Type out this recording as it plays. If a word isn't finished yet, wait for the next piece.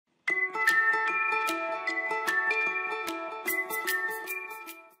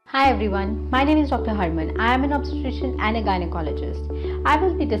Hi everyone, my name is Dr. Harman. I am an obstetrician and a gynecologist. I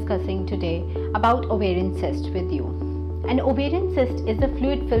will be discussing today about ovarian cyst with you. An ovarian cyst is a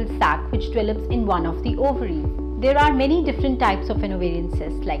fluid-filled sac which develops in one of the ovaries. There are many different types of an ovarian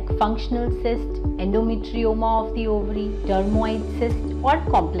cyst like functional cyst, endometrioma of the ovary, dermoid cyst or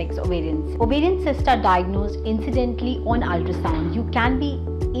complex ovarian cyst. Ovarian cysts are diagnosed incidentally on ultrasound. You can be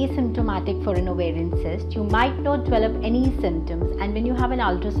asymptomatic for an ovarian cyst. You might not develop any symptoms, and when you have an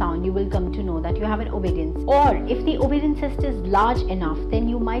ultrasound you will come to know that you have an ovarian cyst. Or if the ovarian cyst is large enough, then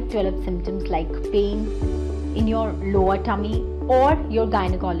you might develop symptoms like pain in your lower tummy, or your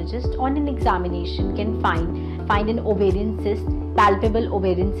gynecologist on an examination can find an ovarian cyst, palpable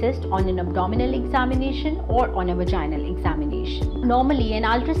ovarian cyst on an abdominal examination or on a vaginal examination. Normally an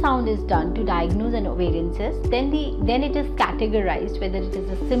ultrasound is done to diagnose an ovarian cyst, then it is categorized whether it is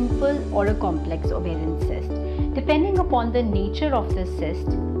a simple or a complex ovarian cyst. Depending upon the nature of the cyst,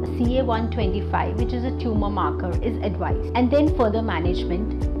 a CA-125, which is a tumor marker, is advised, and then further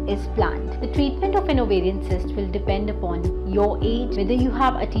management is planned. The treatment of an ovarian cyst will depend upon your age, whether you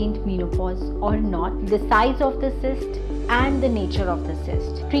have attained menopause or not, the size of the cyst and the nature of the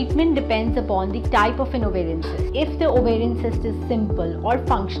cyst. Treatment depends upon the type of an ovarian cyst. If the ovarian cyst is simple or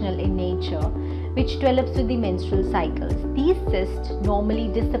functional in nature, which develops with the menstrual cycles, these cysts normally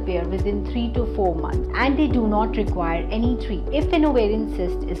disappear within 3 to 4 months and they do not require any treatment. If an ovarian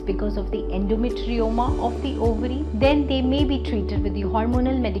cyst is because of the endometrioma of the ovary, then they may be treated with the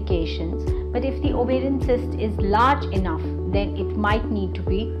hormonal medications. But if the ovarian cyst is large enough, then it might need to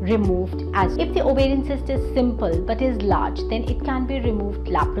be removed. As if the ovarian cyst is simple but is large, then it can be removed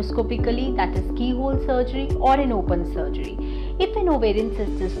laparoscopically, that is keyhole surgery, or an open surgery. If an ovarian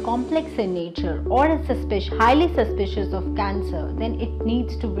cyst is complex in nature or is highly suspicious of cancer, then it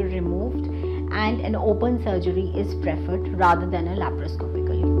needs to be removed and an open surgery is preferred rather than a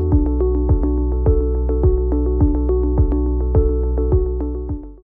laparoscopically.